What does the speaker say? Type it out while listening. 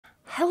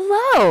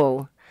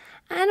Hello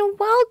and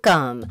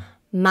welcome.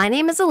 My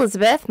name is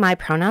Elizabeth. My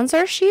pronouns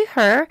are she,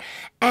 her,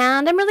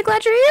 and I'm really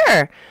glad you're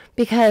here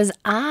because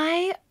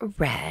I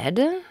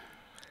read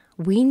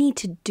We Need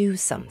to Do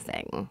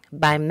Something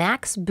by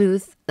Max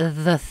Booth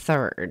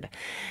III,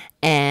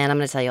 and I'm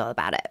going to tell you all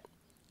about it.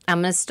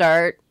 I'm going to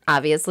start,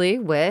 obviously,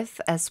 with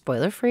as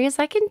spoiler-free as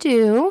I can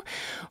do,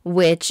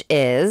 which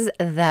is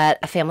that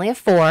a family of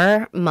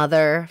four,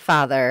 mother,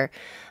 father,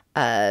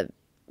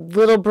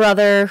 little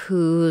brother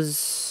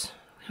who's,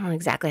 I don't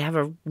exactly have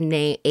a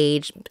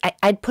age.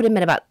 I'd put him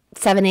at about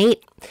 7,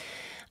 8.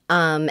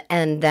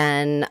 And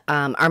then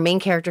our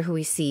main character who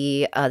we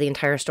see the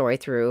entire story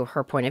through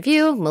her point of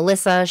view,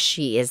 Melissa,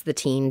 she is the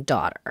teen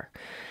daughter,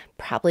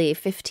 probably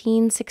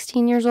 15,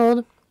 16 years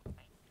old.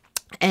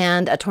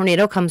 And a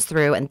tornado comes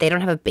through and they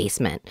don't have a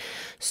basement.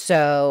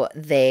 So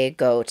they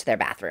go to their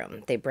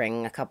bathroom. They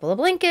bring a couple of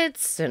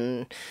blankets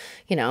and,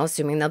 you know,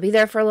 assuming they'll be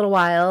there for a little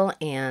while.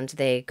 And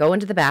they go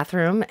into the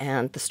bathroom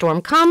and the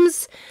storm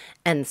comes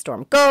and the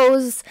storm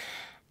goes.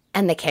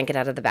 And they can't get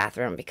out of the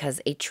bathroom because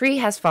a tree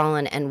has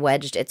fallen and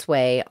wedged its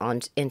way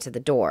into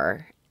the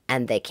door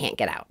and they can't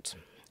get out.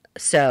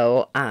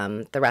 So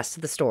the rest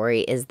of the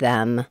story is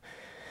them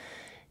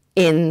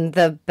in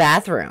the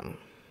bathroom.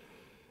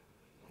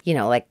 You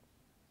know, like,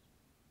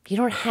 you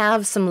don't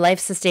have some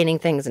life-sustaining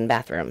things in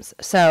bathrooms.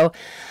 So,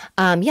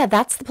 yeah,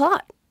 that's the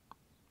plot.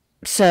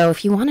 So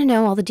if you want to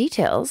know all the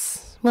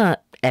details, well,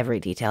 not every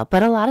detail,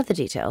 but a lot of the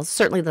details,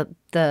 certainly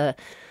the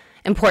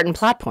important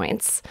plot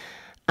points,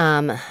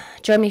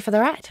 join me for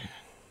the ride.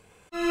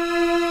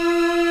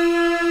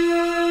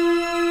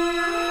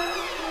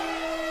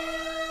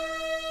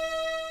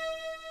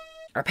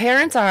 Our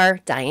parents are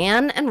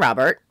Diane and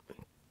Robert.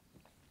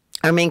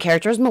 Our main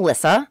character is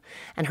Melissa,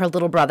 and her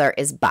little brother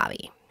is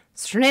Bobby.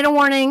 It's a tornado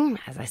warning.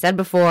 As I said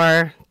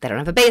before, they don't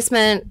have a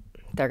basement.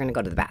 They're going to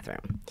go to the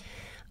bathroom.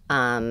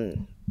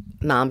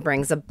 Mom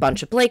brings a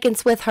bunch of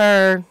blankets with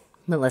her.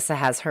 Melissa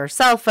has her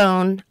cell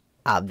phone,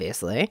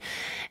 obviously.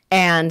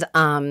 And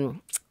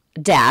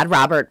Dad,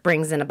 Robert,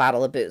 brings in a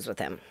bottle of booze with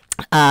him.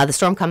 The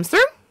storm comes through.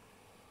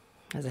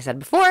 As I said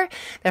before,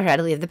 they're ready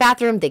to leave the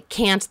bathroom. They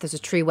can't. There's a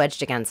tree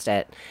wedged against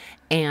it.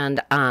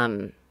 And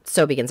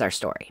so begins our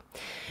story.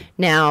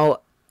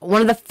 Now, one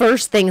of the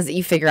first things that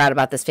you figure out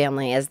about this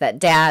family is that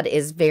Dad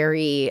is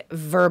very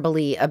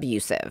verbally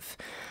abusive.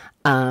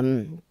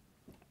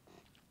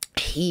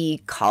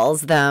 He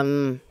calls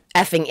them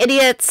effing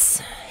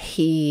idiots.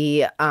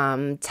 He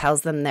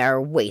tells them they're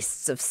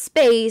wastes of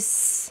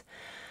space.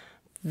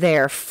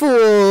 They're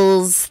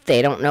fools.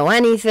 They don't know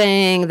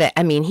anything.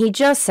 He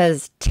just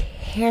says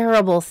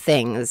terrible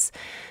things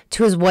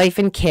to his wife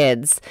and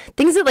kids.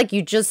 Things that, like,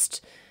 you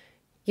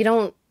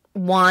don't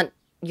want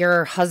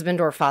your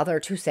husband or father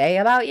to say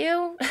about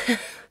you.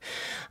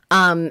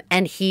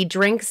 And he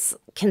drinks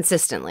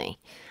consistently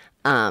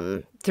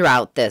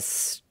throughout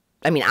this.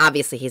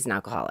 Obviously he's an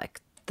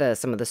alcoholic,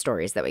 some of the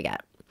stories that we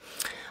get.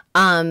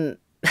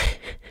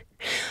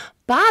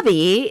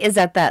 Bobby is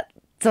at that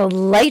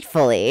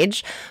delightful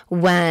age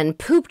when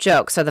poop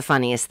jokes are the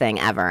funniest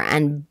thing ever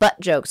and butt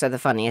jokes are the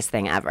funniest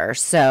thing ever.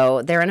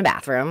 So they're in a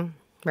bathroom,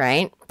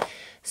 right?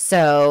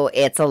 So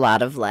it's a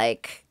lot of,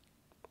 like,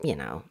 you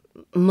know,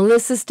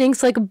 Melissa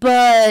stinks like a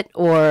butt,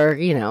 or,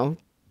 you know,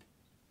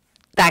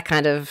 that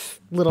kind of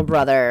little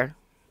brother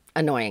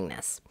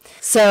annoyingness.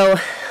 So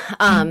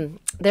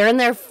they're in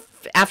there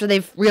after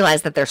they've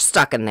realized that they're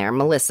stuck in there.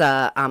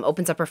 Melissa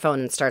opens up her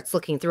phone and starts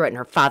looking through it, and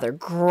her father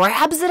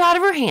grabs it out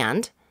of her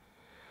hand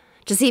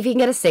to see if he can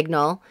get a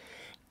signal.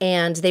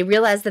 And they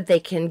realize that they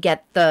can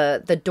get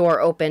the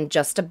door open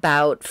just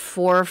about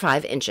 4 or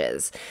 5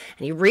 inches.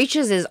 And he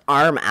reaches his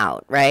arm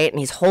out, right? And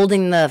he's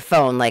holding the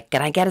phone like,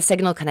 can I get a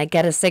signal? Can I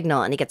get a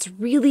signal? And he gets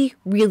really,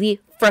 really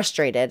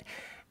frustrated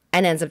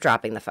and ends up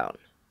dropping the phone.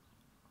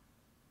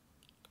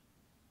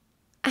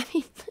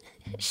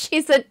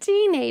 She's a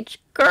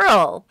teenage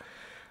girl.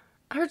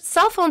 Her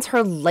cell phone's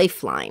her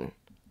lifeline,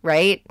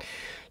 right?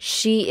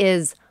 She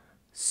is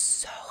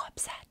so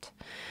upset.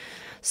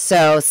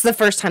 So it's the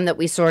first time that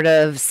we sort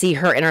of see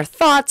her in her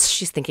thoughts.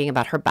 She's thinking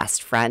about her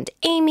best friend,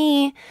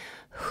 Amy,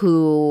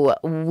 who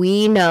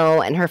we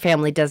know and her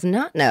family does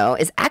not know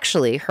is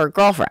actually her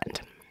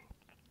girlfriend.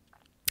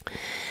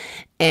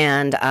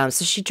 And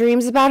so she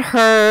dreams about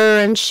her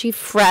and she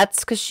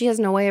frets because she has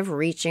no way of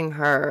reaching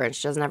her and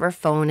she doesn't have her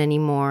phone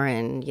anymore.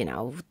 And, you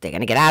know, they're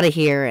going to get out of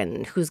here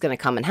and who's going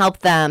to come and help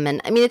them.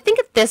 And I think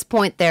at this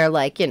point they're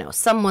like, you know,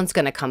 someone's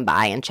going to come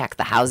by and check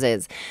the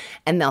houses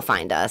and they'll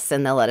find us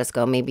and they'll let us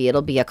go. Maybe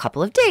it'll be a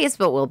couple of days,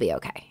 but we'll be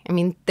okay.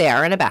 They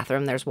are in a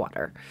bathroom. There's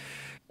water.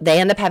 They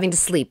end up having to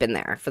sleep in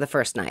there for the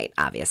first night,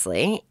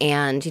 obviously.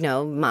 And, you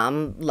know,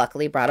 Mom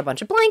luckily brought a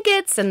bunch of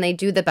blankets and they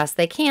do the best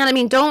they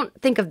can.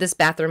 Don't think of this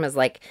bathroom as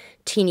like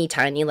teeny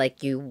tiny,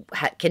 like you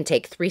can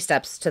take 3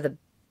 steps to the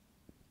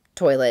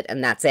toilet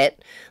and that's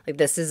it. Like,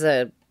 this is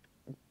a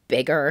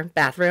bigger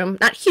bathroom,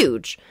 not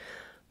huge,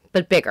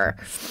 but bigger.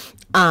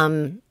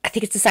 I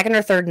think it's the second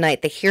or third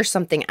night they hear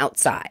something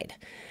outside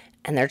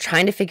and they're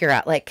trying to figure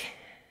out, like,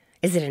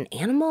 Is it an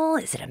animal?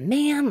 Is it a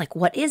man? Like,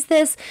 what is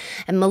this?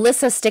 And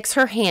Melissa sticks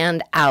her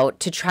hand out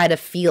to try to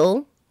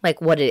feel like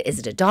is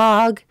it a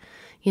dog?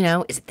 You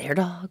know, is it their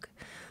dog?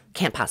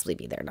 Can't possibly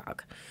be their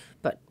dog,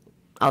 but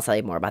I'll tell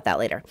you more about that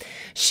later.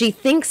 She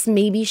thinks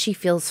maybe she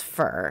feels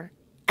fur,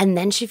 and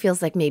then she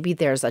feels like maybe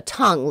there's a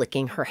tongue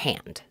licking her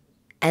hand.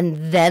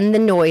 And then the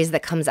noise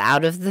that comes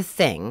out of the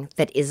thing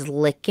that is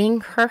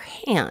licking her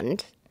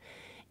hand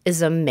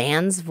is a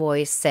man's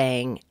voice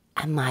saying,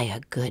 "Am I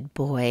a good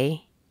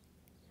boy?"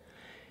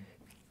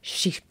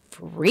 She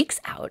freaks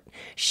out.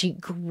 She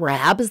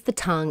grabs the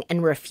tongue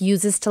and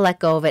refuses to let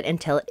go of it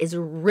until it is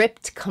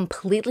ripped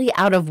completely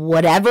out of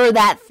whatever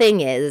that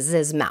thing is,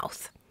 his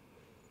mouth.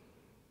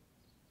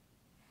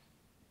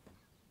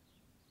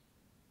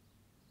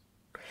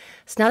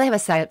 So now they have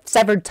a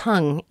severed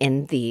tongue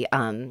in the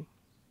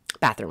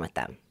bathroom with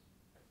them.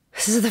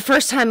 This is the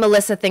first time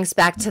Melissa thinks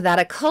back to that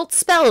occult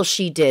spell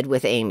she did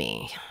with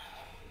Amy.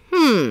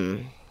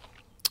 I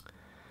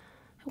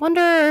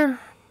wonder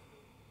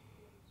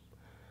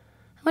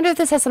if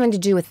this has something to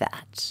do with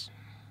that.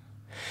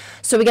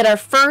 So we get our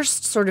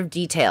first sort of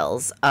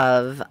details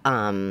of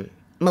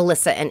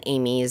Melissa and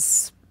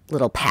Amy's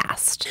little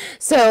past.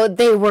 So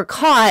they were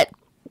caught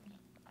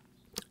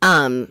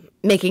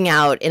making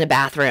out in a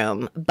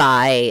bathroom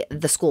by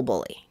the school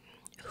bully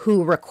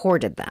who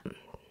recorded them.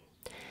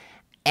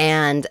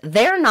 And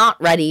they're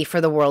not ready for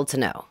the world to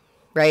know,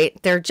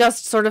 right? They're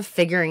just sort of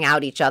figuring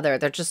out each other.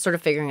 They're just sort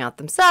of figuring out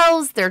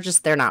themselves.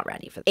 They're not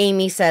ready for it.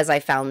 Amy says, I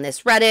found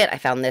this Reddit. I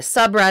found this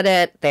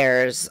subreddit.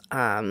 There's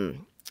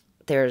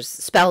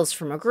spells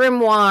from a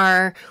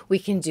grimoire. We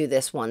can do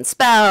this one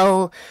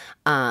spell.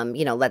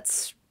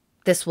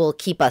 This will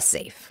keep us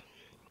safe.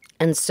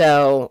 And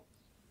so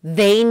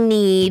they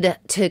need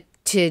to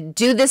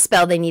do this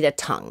spell. They need a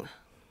tongue.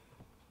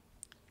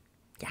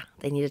 Yeah,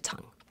 they need a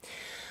tongue.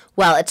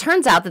 Well, it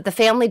turns out that the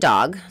family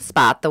dog,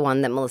 Spot, the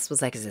one that Melissa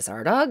was like, is this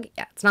our dog?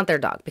 Yeah, it's not their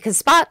dog because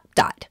Spot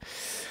died.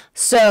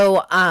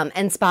 So,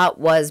 and Spot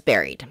was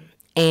buried.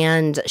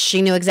 And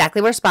she knew exactly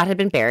where Spot had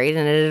been buried,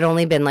 and it had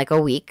only been like a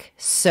week.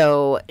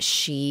 So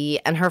she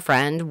and her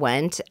friend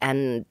went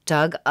and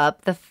dug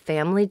up the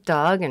family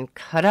dog and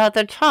cut out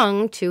the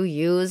tongue to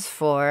use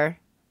for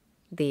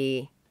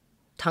the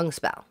tongue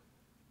spell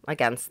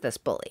against this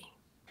bully.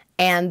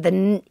 And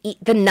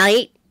the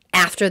night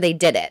after they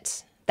did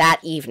it,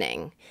 that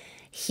evening,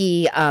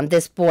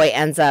 this boy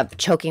ends up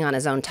choking on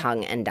his own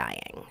tongue and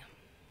dying.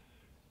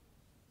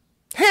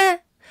 And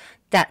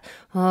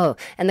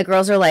the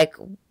girls are like,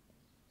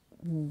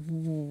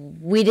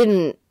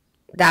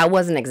 that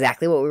wasn't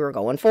exactly what we were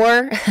going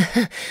for.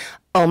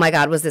 Oh my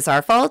God, was this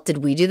our fault?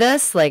 Did we do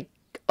this? Like,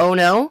 oh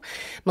no.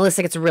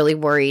 Melissa gets really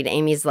worried.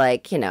 Amy's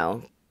like,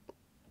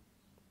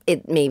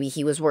 maybe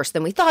he was worse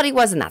than we thought he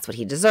was, and that's what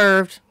he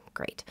deserved.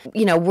 Great.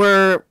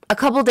 We're a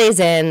couple days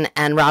in,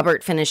 and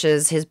Robert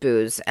finishes his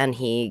booze, and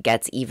he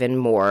gets even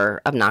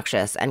more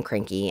obnoxious and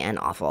cranky and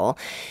awful.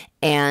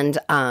 And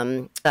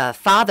the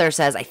father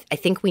says, I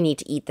think we need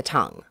to eat the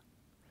tongue.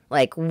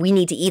 Like, we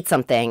need to eat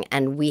something,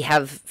 and we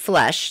have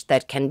flesh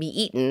that can be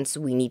eaten,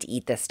 so we need to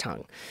eat this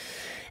tongue.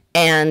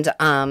 And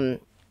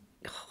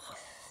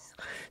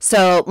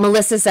so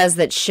Melissa says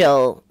that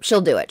she'll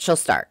do it. She'll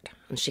start.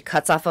 And she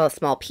cuts off a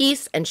small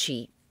piece, and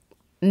she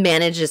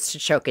manages to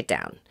choke it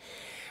down.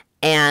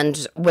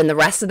 And when the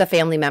rest of the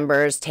family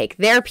members take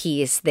their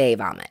piece, they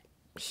vomit.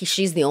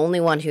 She's the only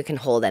one who can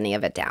hold any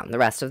of it down. The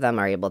rest of them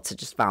are able to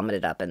just vomit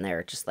it up, and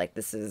they're just like,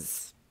 this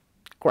is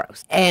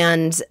gross.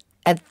 And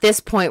at this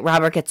point,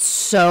 Robert gets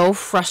so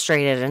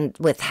frustrated and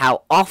with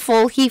how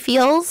awful he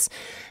feels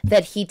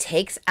that he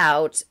takes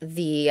out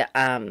the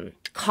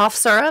cough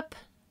syrup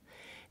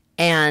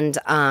and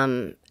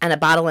a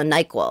bottle of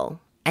NyQuil,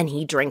 and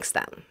he drinks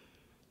them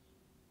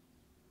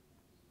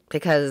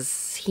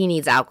because he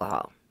needs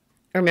alcohol.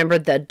 Remember,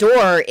 the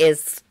door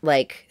is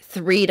like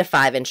 3 to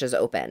 5 inches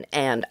open.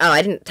 And,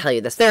 I didn't tell you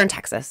this. They're in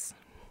Texas,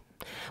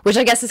 which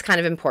I guess is kind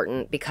of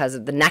important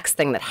because the next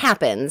thing that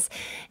happens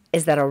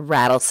is that a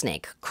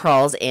rattlesnake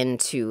crawls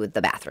into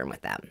the bathroom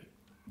with them.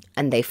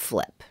 And they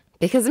flip.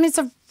 Because, it's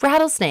a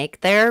rattlesnake.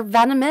 They're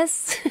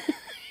venomous.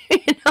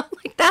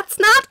 That's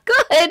not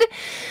good.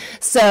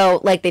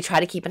 So, they try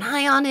to keep an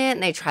eye on it,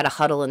 and they try to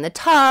huddle in the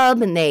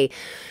tub, and they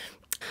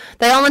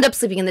all end up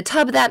sleeping in the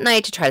tub that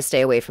night to try to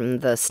stay away from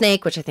the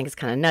snake, which I think is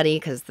kind of nutty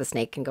because the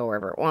snake can go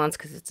wherever it wants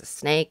because it's a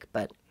snake,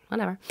 but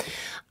whatever.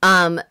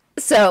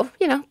 So,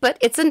 but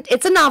it's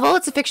a novel.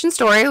 It's a fiction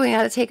story. We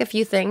got to take a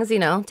few things,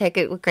 take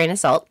it with a grain of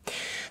salt.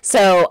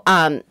 So,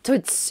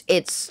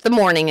 it's the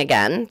morning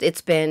again.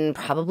 It's been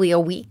probably a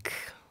week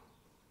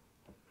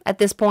at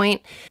this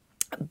point.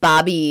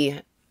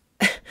 Bobby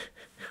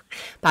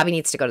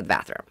needs to go to the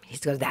bathroom. He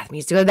needs to go to the bathroom. He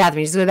needs to go to the bathroom.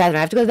 He needs to go to the bathroom.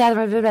 I have to go to the bathroom.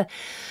 I have to go to the bathroom.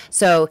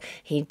 So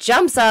he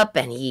jumps up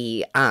and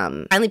he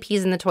finally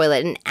pees in the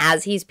toilet. And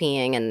as he's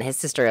peeing, and his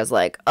sister is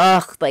like,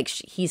 ugh,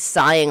 he's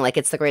sighing like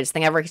it's the greatest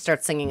thing ever. He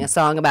starts singing a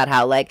song about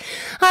how,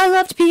 I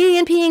love to pee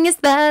and peeing is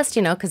best,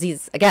 because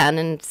he's, again,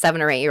 a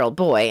 7 or 8-year-old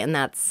boy. And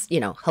that's,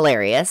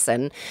 hilarious.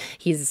 And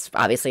he's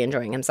obviously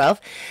enjoying himself.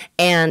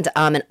 And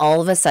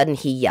all of a sudden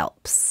he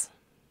yelps.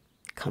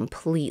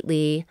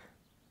 completely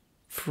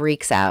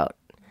freaks out,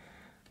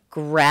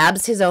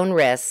 grabs his own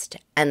wrist,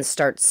 and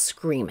starts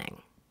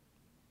screaming.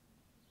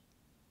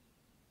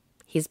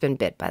 He's been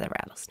bit by the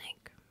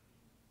rattlesnake.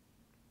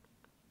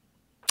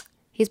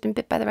 He's been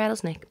bit by the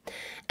rattlesnake.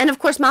 And of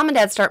course, Mom and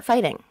Dad start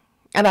fighting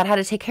about how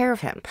to take care of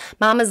him.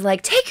 Mom is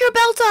like, take your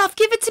belt off.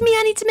 Give it to me.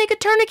 I need to make a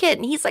tourniquet.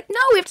 And he's like, no,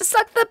 we have to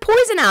suck the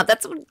poison out.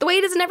 That's the way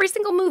it is in every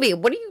single movie.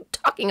 What are you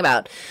talking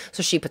about?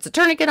 So she puts a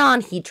tourniquet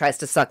on. He tries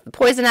to suck the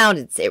poison out.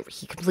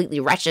 He completely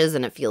retches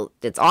and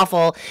it's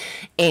awful.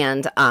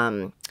 And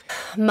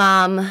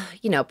Mom,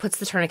 puts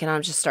the tourniquet on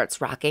and just starts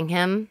rocking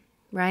him,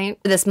 right?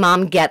 This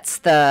mom gets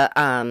the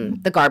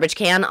garbage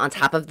can on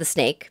top of the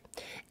snake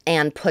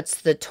and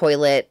puts the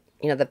toilet,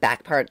 the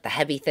back part, the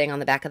heavy thing on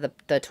the back of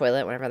the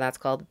toilet, whatever that's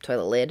called,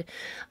 toilet lid,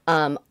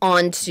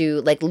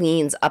 onto,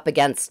 leans up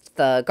against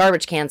the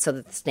garbage can so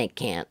that the snake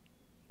can't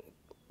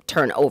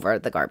turn over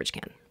the garbage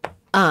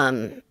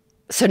can.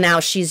 So now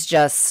she's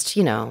just,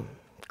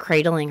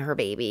 cradling her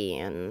baby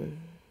and,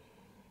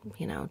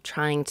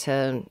 trying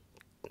to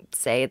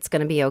say it's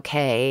going to be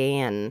okay.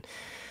 And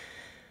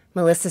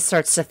Melissa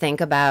starts to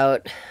think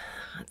about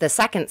the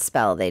second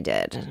spell they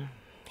did.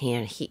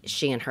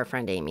 She and her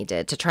friend Amy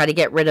did to try to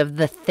get rid of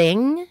the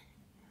thing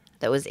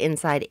that was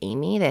inside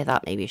Amy. They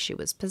thought maybe she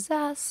was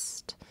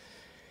possessed.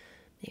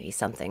 Maybe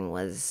something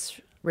was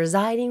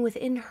residing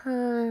within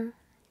her.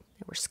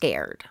 They were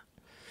scared.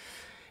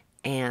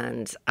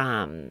 And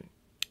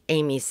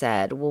Amy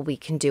said, well, we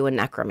can do a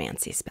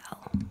necromancy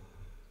spell.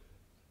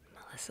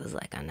 Melissa's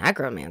like, a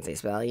necromancy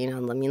spell?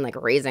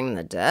 Raising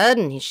the dead?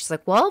 And she's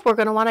like, well, we're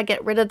going to want to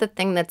get rid of the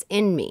thing that's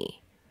in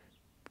me.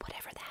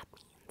 Whatever that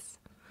means.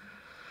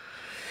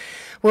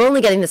 We're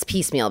only getting this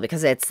piecemeal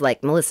because it's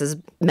Melissa's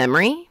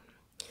memory.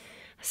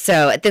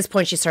 So at this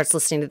point, she starts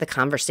listening to the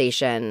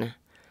conversation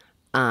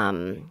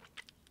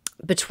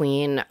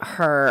between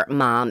her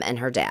mom and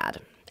her dad.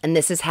 And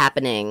this is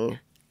happening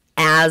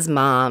as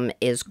Mom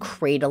is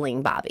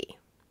cradling Bobby.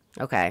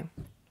 Okay.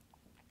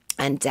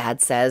 And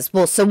Dad says,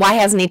 well, so why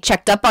hasn't he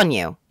checked up on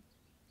you?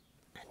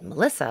 And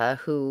Melissa,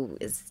 who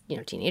is,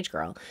 teenage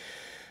girl,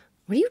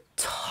 what are you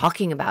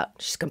talking about?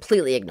 She's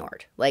completely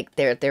ignored.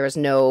 There is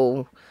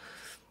no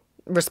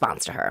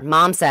response to her.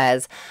 Mom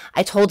says,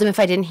 I told him if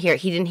he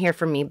didn't hear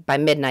from me by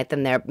midnight,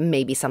 then there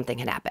maybe something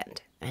had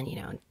happened.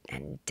 And,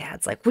 and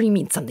Dad's like, what do you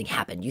mean something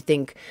happened? You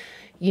think,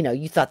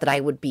 you thought that I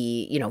would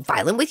be,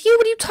 violent with you?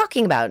 What are you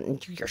talking about?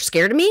 And you're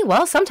scared of me?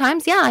 Well,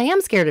 sometimes, yeah, I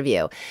am scared of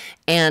you.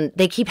 And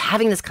they keep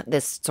having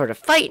this sort of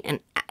fight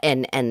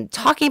and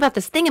talking about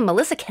this thing. And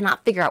Melissa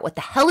cannot figure out what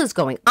the hell is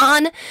going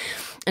on.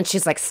 And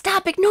she's like,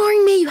 stop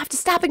ignoring me. You have to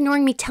stop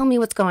ignoring me. Tell me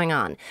what's going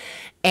on.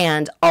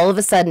 And all of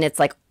a sudden, it's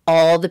like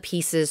all the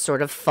pieces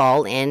sort of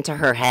fall into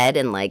her head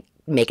and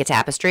make a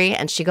tapestry.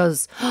 And she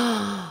goes,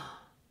 oh,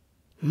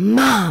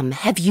 Mom,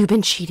 have you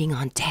been cheating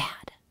on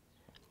Dad?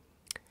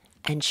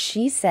 And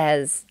she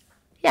says,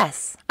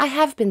 yes, I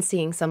have been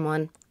seeing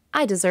someone.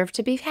 I deserve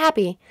to be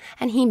happy,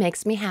 and he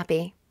makes me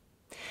happy.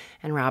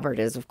 And Robert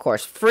is, of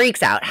course,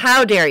 freaks out.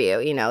 How dare you?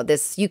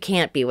 You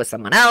can't be with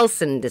someone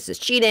else, and this is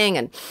cheating.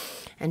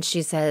 And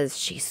she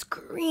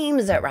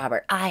screams at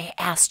Robert, I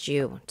asked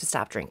you to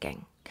stop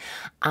drinking.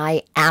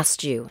 I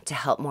asked you to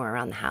help more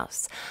around the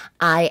house.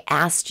 I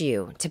asked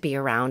you to be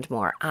around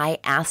more. I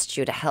asked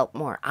you to help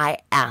more. I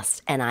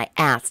asked, and I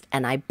asked,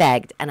 and I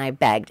begged,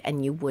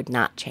 and you would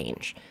not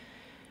change.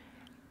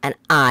 And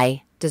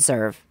I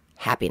deserve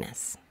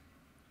happiness.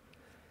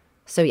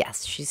 So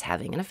yes, she's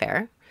having an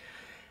affair.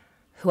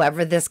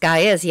 Whoever this guy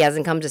is, he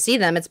hasn't come to see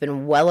them. It's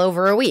been well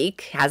over a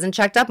week. Hasn't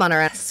checked up on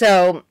her.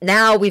 So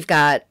now we've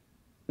got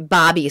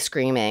Bobby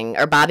screaming,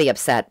 or Bobby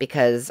upset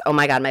because, oh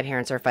my God, my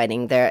parents are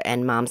fighting there.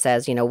 And Mom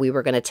says, we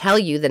were going to tell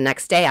you the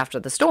next day after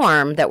the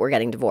storm that we're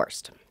getting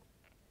divorced.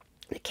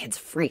 The kids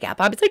freak out.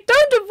 Bobby's like,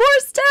 don't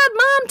divorce Dad.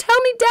 Mom, tell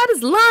me Dad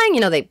is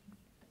lying.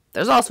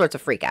 There's all sorts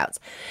of freak outs.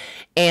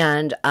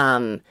 And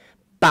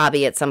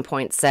Bobby at some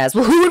point says,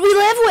 well, who would we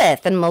live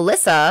with? And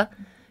Melissa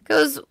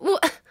goes, well,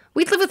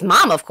 we'd live with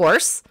Mom, of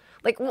course.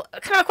 What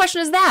kind of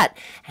question is that?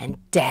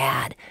 And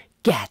Dad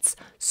gets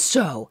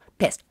so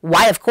pissed.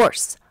 Why, of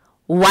course?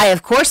 Why,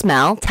 of course,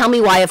 Mel? Tell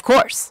me why, of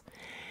course.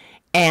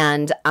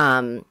 And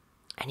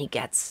he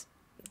gets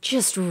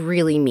just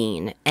really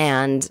mean.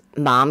 And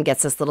Mom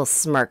gets this little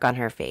smirk on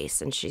her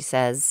face. And she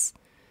says,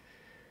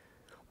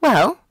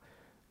 well,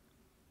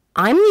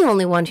 I'm the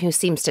only one who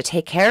seems to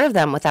take care of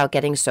them without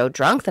getting so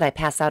drunk that I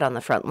pass out on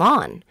the front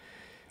lawn.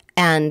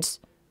 And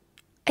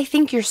I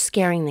think you're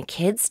scaring the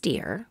kids,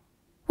 dear.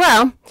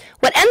 Well,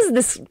 what ends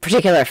this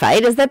particular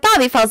fight is that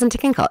Bobby falls into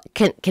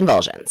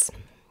convulsions.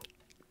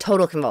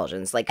 Total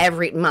convulsions.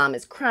 Every mom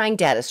is crying,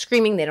 Dad is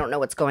screaming. They don't know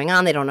what's going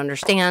on. They don't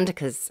understand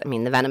because,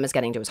 the venom is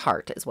getting to his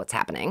heart is what's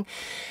happening.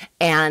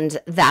 And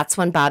that's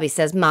when Bobby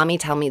says, Mommy,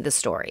 tell me the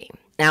story.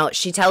 Now,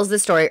 she tells the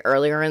story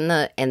earlier in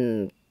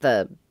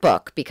the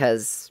book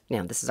because,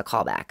 this is a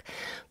callback.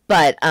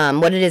 But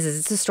what it is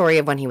it's a story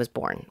of when he was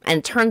born. And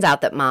it turns out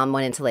that Mom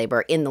went into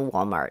labor in the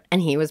Walmart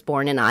and he was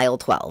born in aisle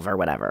 12 or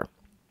whatever.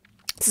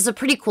 This is a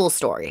pretty cool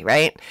story,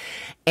 right?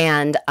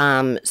 And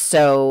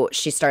so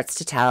she starts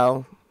to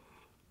tell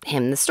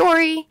him the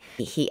story.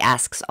 He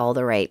asks all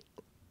the right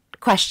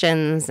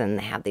questions, and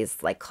they have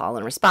these like call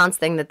and response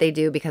thing that they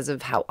do because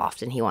of how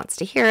often he wants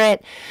to hear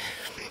it.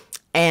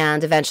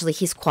 And eventually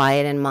he's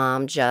quiet, and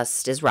mom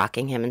just is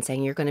rocking him and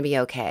saying, you're going to be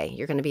okay.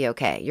 You're going to be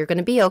okay. You're going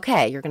to be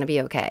okay. You're going to be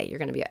okay. You're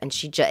going to be, and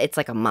it's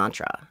like a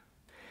mantra.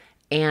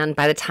 And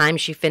by the time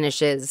she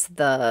finishes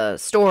the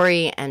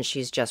story and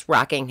she's just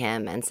rocking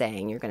him and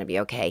saying, you're going to be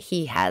okay,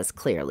 he has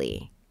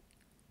clearly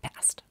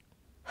passed.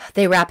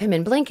 They wrap him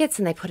in blankets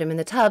and they put him in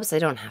the tub so they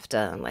don't have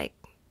to, like,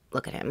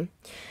 look at him.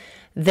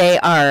 They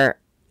are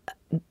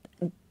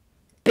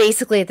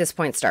basically at this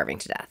point starving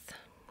to death,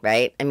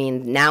 right? I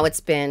mean, now it's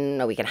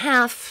been a week and a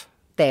half.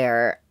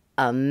 They're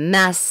a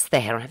mess.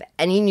 They don't have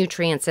any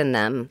nutrients in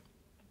them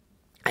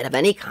of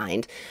any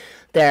kind.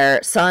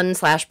 Their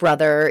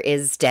son/brother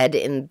is dead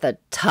in the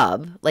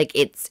tub. Like,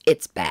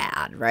 it's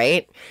bad,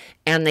 right?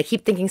 And they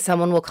keep thinking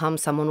someone will come,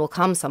 someone will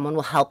come, someone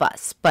will help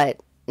us.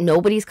 But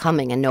nobody's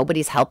coming and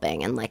nobody's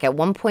helping. And, like, at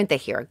one point they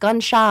hear a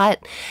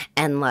gunshot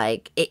and,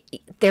 like,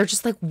 they're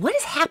just like, what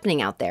is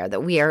happening out there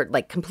that we are,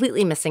 like,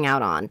 completely missing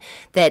out on,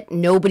 that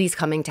nobody's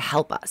coming to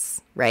help us,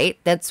 right?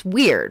 That's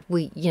weird.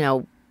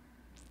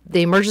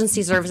 The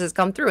emergency services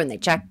come through and they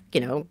check,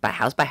 by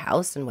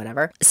house and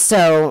whatever.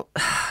 So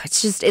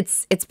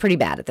it's pretty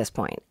bad at this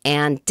point.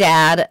 And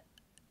Dad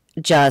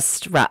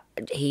just,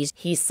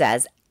 he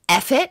says,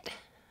 F it.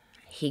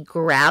 He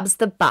grabs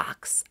the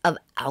box of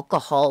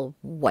alcohol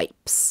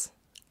wipes.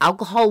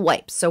 Alcohol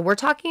wipes. So we're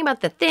talking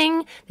about the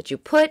thing that you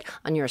put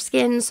on your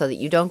skin so that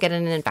you don't get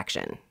an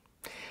infection.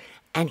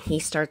 And he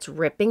starts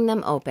ripping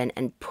them open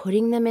and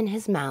putting them in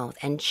his mouth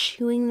and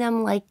chewing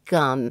them like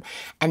gum.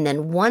 And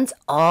then once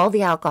all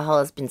the alcohol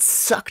has been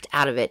sucked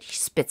out of it, he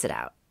spits it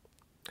out.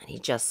 And he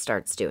just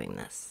starts doing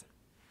this.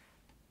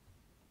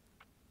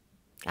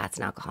 That's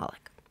an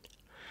alcoholic.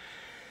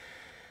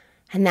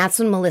 And that's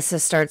when Melissa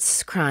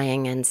starts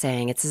crying and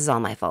saying, this is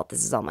all my fault.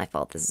 This is all my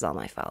fault. This is all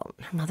my fault.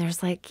 Her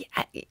mother's like,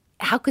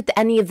 how could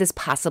any of this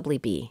possibly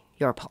be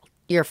your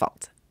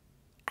fault?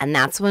 And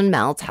that's when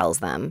Mel tells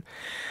them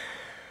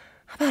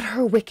about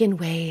her Wiccan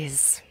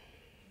ways,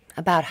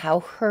 about how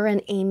her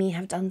and Amy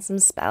have done some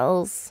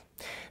spells.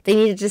 They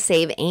needed to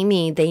save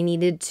Amy. They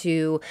needed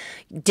to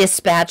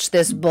dispatch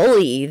this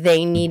bully.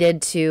 They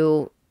needed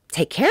to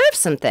take care of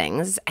some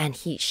things. And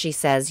she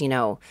says,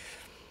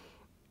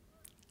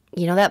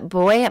 that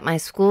boy at my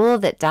school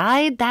that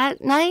died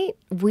that night,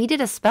 we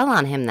did a spell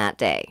on him that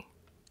day.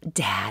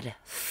 Dad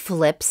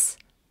flips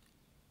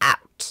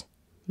out.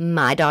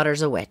 My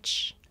daughter's a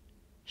witch.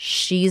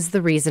 She's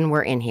the reason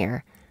we're in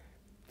here.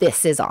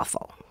 This is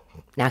awful.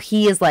 Now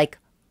he is like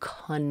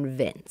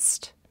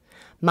convinced.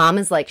 Mom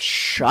is like,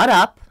 shut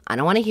up. I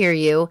don't want to hear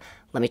you.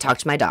 Let me talk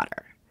to my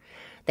daughter.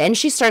 Then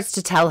she starts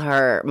to tell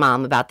her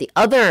mom about the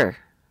other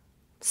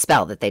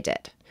spell that they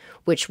did,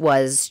 which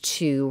was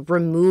to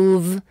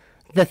remove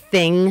the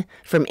thing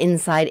from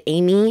inside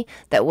Amy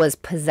that was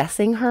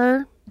possessing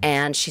her.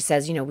 And she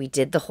says, we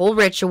did the whole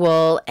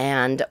ritual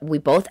and we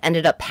both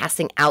ended up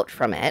passing out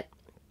from it.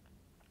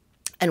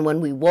 And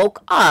when we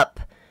woke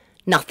up,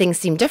 nothing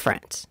seemed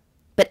different.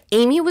 But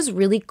Amy was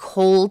really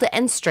cold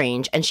and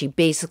strange, and she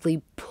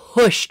basically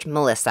pushed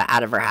Melissa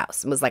out of her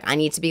house and was like, I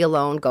need to be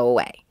alone, go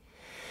away.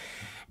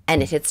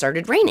 And it had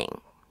started raining.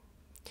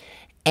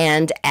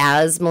 And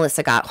as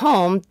Melissa got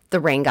home, the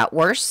rain got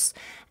worse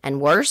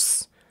and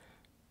worse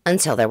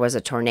until there was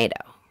a tornado.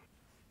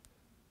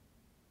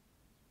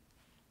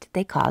 Did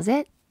they cause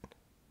it?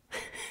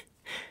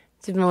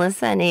 Did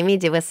Melissa and Amy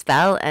do a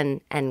spell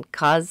and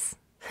cause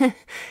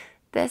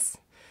this?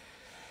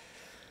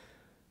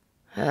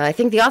 I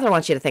think the author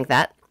wants you to think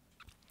that.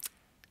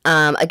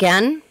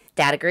 Again,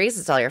 Dad agrees.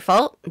 It's all your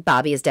fault.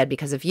 Bobby is dead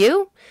because of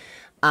you.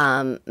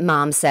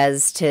 Mom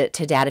says to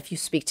Dad, if you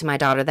speak to my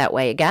daughter that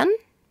way again,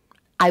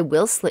 I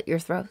will slit your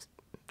throat.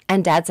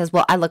 And Dad says,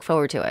 well, I look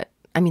forward to it.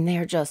 I mean, they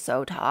are just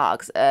so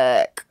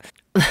toxic.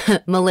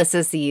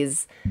 Melissa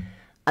sees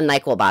a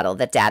NyQuil bottle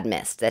that Dad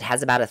missed that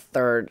has about a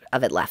third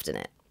of it left in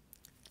it.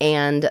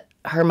 And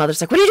her mother's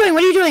like, what are you doing?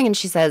 What are you doing? And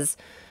she says,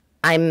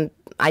 I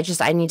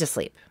need to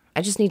sleep.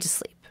 I just need to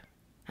sleep.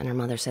 And her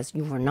mother says,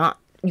 you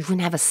can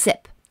have a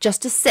sip,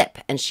 just a sip.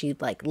 And she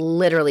like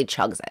literally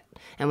chugs it.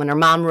 And when her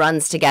mom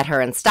runs to get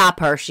her and stop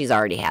her, she's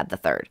already had the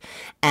third.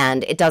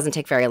 And it doesn't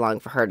take very long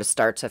for her to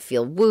start to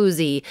feel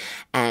woozy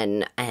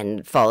and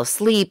fall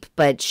asleep.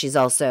 But she's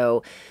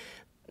also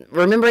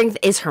remembering,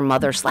 is her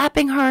mother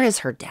slapping her? Is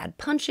her dad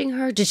punching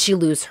her? Did she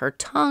lose her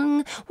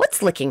tongue?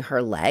 What's licking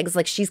her legs?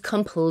 Like, she's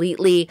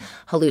completely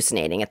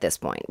hallucinating at this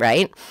point,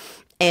 right?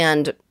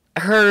 And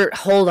her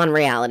hold on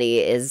reality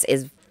is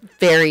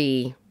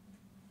very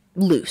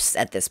loose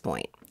at this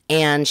point.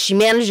 And she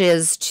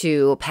manages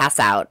to pass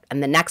out.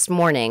 And the next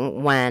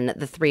morning, when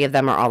the three of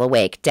them are all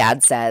awake,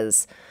 Dad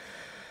says,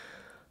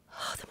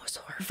 oh, the most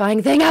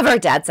horrifying thing ever.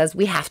 Dad says,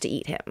 we have to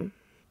eat him.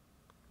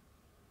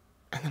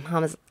 And the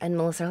mom and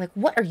Melissa are like,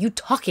 what are you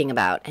talking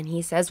about? And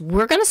he says,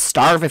 we're going to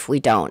starve if we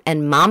don't.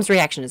 And Mom's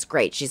reaction is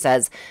great. She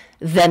says,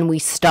 then we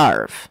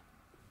starve.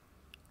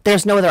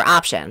 There's no other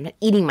option. I'm not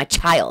eating my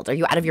child. Are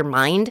you out of your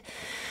mind?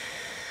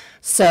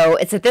 So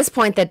it's at this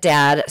point that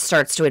Dad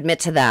starts to admit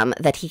to them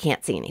that he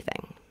can't see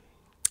anything.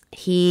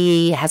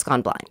 He has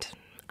gone blind.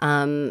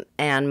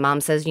 And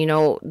Mom says, you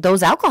know,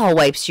 those alcohol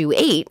wipes you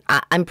ate,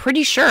 I'm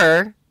pretty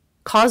sure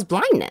caused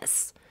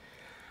blindness.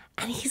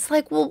 And he's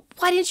like, well,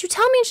 why didn't you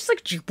tell me? And she's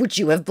like, would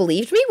you have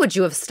believed me? Would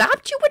you have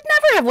stopped? You would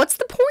never have. What's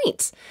the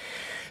point?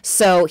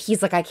 So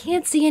he's like, I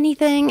can't see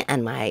anything.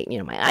 And my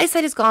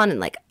eyesight is gone. And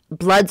like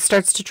blood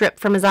starts to drip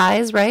from his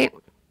eyes, right?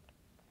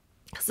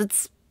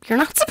 Because you're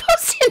not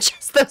supposed to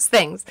ingest those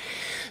things.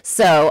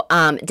 So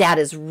Dad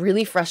is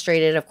really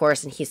frustrated, of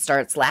course, and he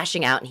starts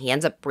lashing out, and he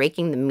ends up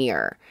breaking the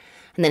mirror.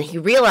 And then he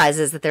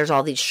realizes that there's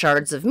all these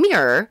shards of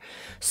mirror,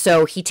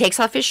 so he takes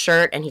off his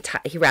shirt, and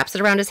he wraps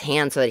it around his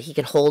hand so that he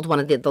can hold one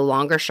of the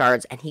longer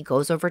shards, and he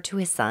goes over to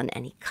his son,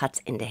 and he cuts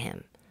into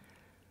him.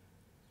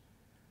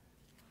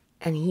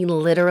 And he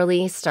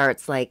literally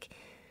starts, like,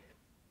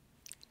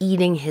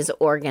 eating his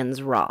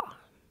organs raw.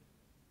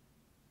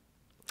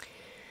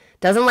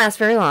 Doesn't last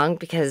very long,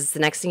 because the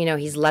next thing you know,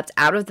 he's leapt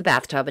out of the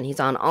bathtub and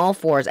he's on all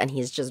fours and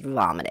he's just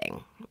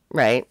vomiting,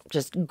 right?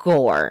 Just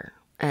gore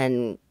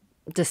and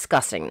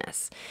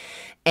disgustingness.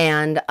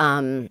 And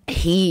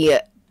he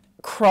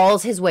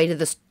crawls his way to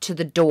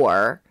the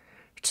door,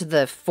 to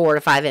the 4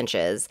 to 5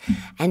 inches,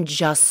 and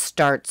just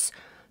starts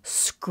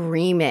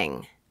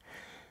screaming,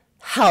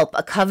 "Help,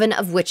 a coven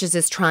of witches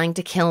is trying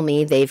to kill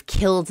me. They've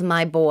killed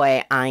my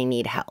boy. I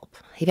need help."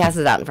 He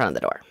passes out in front of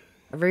the door.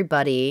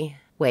 Everybody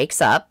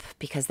wakes up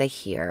because they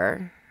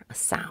hear a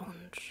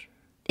sound.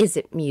 Is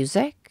it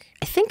music?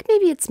 I think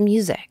maybe it's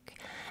music.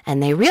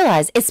 And they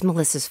realize it's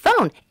Melissa's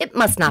phone. It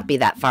must not be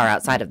that far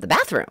outside of the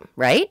bathroom,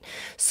 right?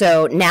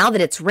 So now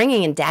that it's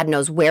ringing and Dad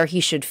knows where he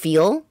should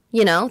feel,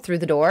 you know, through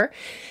the door,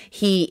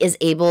 he is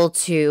able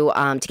to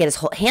get his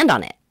whole hand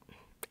on it.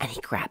 And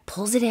he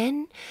pulls it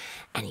in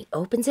and he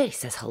opens it. He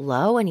says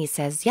hello and he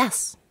says,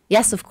 yes,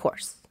 of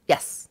course.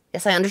 Yes,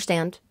 I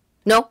understand.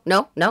 No,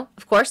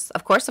 of course.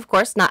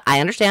 Not, I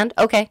understand.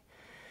 Okay.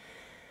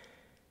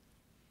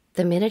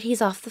 The minute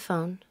he's off the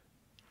phone,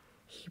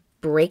 he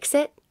breaks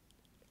it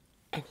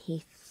and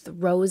he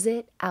throws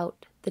it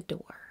out the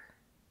door.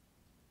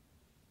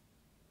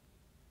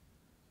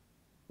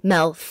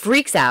 Mel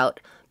freaks out,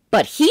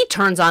 but he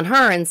turns on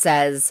her and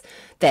says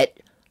that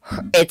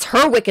it's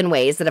her Wiccan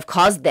ways that have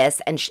caused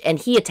this, and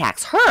he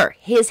attacks her.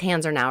 His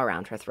hands are now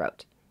around her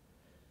throat.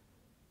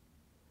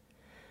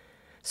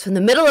 So in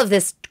the middle of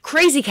this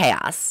crazy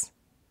chaos,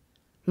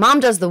 Mom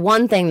does the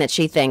one thing that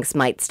she thinks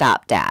might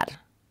stop Dad.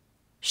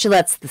 She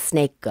lets the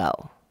snake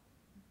go.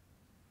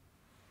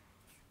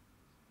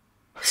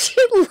 She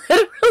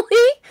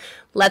literally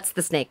lets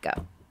the snake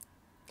go.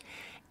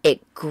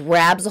 It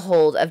grabs a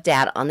hold of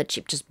Dad on the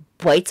cheek, just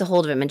bites a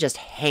hold of him and just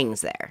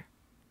hangs there.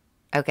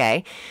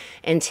 Okay?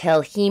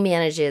 Until he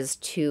manages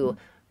to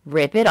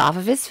rip it off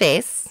of his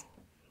face,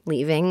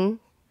 leaving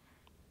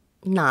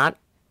not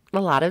a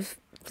lot of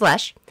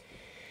flesh.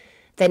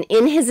 Then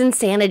in his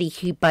insanity,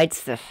 he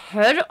bites the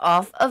head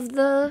off of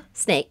the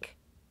snake,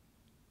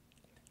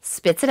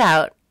 spits it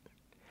out,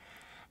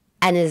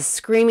 and is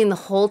screaming the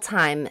whole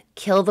time,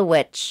 "Kill the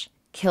witch,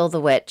 kill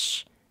the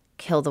witch,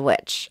 kill the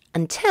witch,"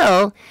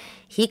 until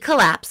he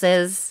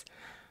collapses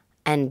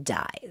and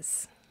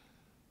dies.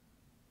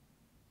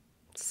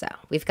 So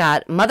we've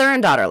got mother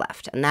and daughter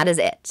left, and that is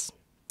it.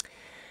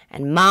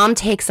 And Mom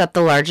takes up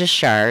the largest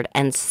shard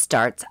and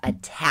starts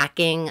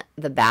attacking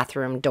the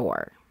bathroom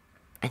door.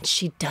 And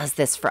she does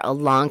this for a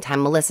long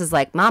time. Melissa's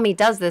like, Mommy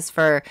does this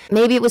for,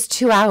 maybe it was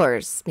 2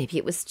 hours. Maybe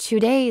it was 2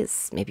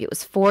 days. Maybe it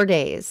was 4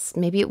 days.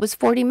 Maybe it was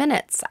 40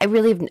 minutes.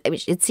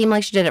 It seemed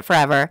like she did it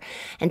forever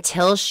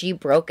until she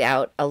broke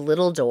out a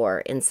little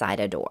door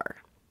inside a door.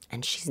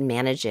 And she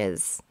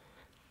manages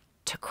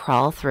to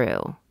crawl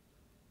through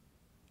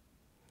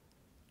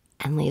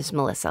and leaves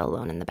Melissa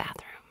alone in the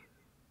bathroom.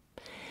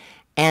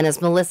 And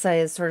as Melissa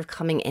is sort of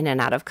coming in and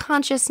out of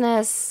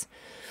consciousness,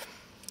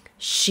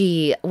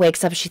 she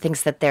wakes up, she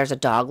thinks that there's a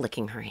dog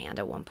licking her hand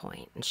at one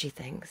point. And she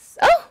thinks,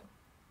 oh,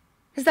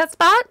 is that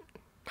Spot?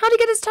 How'd he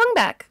get his tongue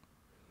back?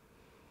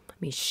 I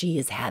mean, she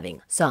is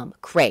having some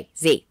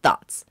crazy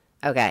thoughts.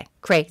 Okay,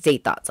 crazy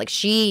thoughts. Like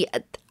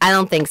I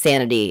don't think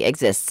sanity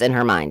exists in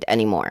her mind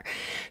anymore.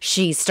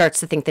 She starts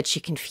to think that she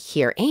can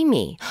hear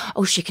Amy.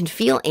 Oh, she can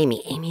feel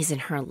Amy. Amy's in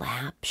her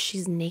lap.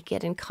 She's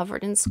naked and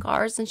covered in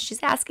scars, and she's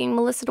asking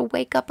Melissa to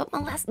wake up, but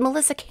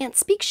Melissa can't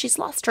speak. She's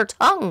lost her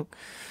tongue.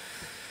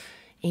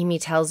 Amy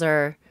tells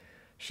her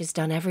she's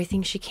done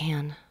everything she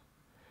can,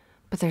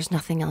 but there's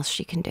nothing else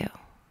she can do.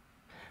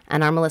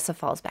 And our Melissa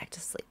falls back to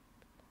sleep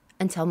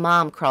until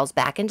Mom crawls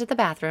back into the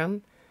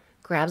bathroom,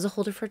 grabs a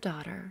hold of her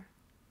daughter,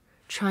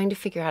 trying to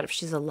figure out if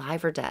she's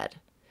alive or dead.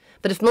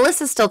 But if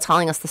Melissa's still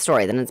telling us the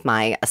story, then it's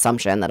my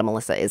assumption that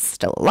Melissa is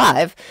still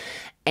alive.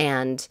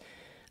 And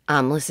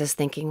Melissa's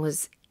thinking,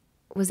 was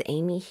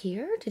Amy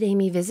here? Did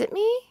Amy visit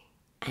me?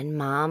 And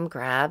Mom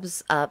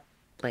gathers up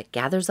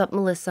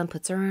Melissa and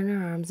puts her in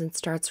her arms and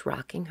starts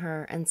rocking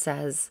her and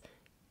says,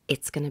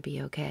 it's going to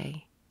be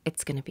okay.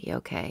 It's going to be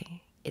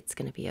okay. It's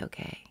going to be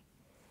okay.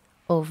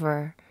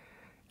 over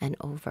and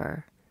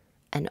over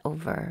and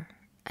over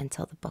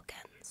until the book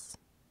ends.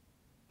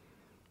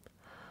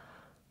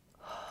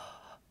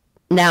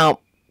 Now,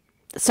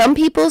 some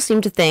people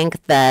seem to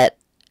think that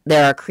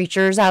there are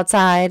creatures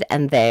outside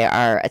and they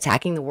are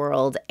attacking the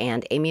world,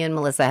 and Amy and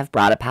Melissa have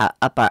brought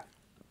about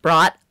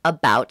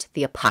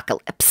the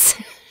apocalypse.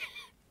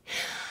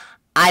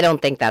 I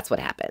don't think that's what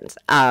happened.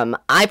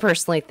 I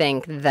personally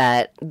think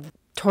that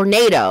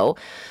tornado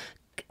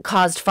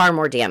caused far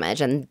more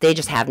damage, and they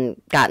just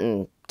haven't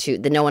gotten to,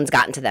 no one's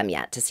gotten to them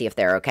yet to see if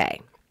they're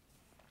okay.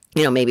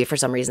 You know, maybe for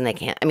some reason they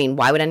can't. I mean,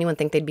 why would anyone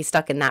think they'd be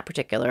stuck in that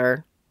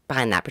particular,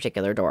 behind that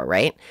particular door,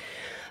 right?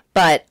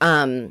 But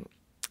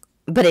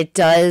it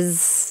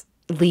does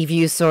leave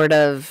you sort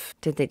of,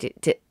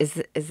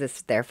 is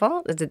this their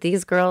fault? Did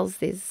these girls,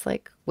 these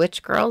like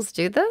witch girls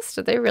do this?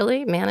 Did they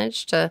really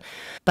manage to?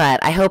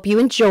 But I hope you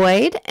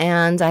enjoyed,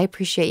 and I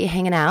appreciate you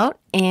hanging out,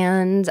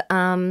 and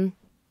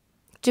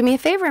do me a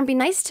favor and be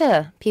nice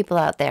to people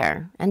out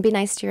there, and be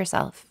nice to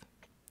yourself.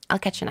 I'll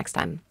catch you next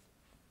time.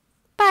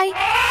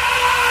 Bye.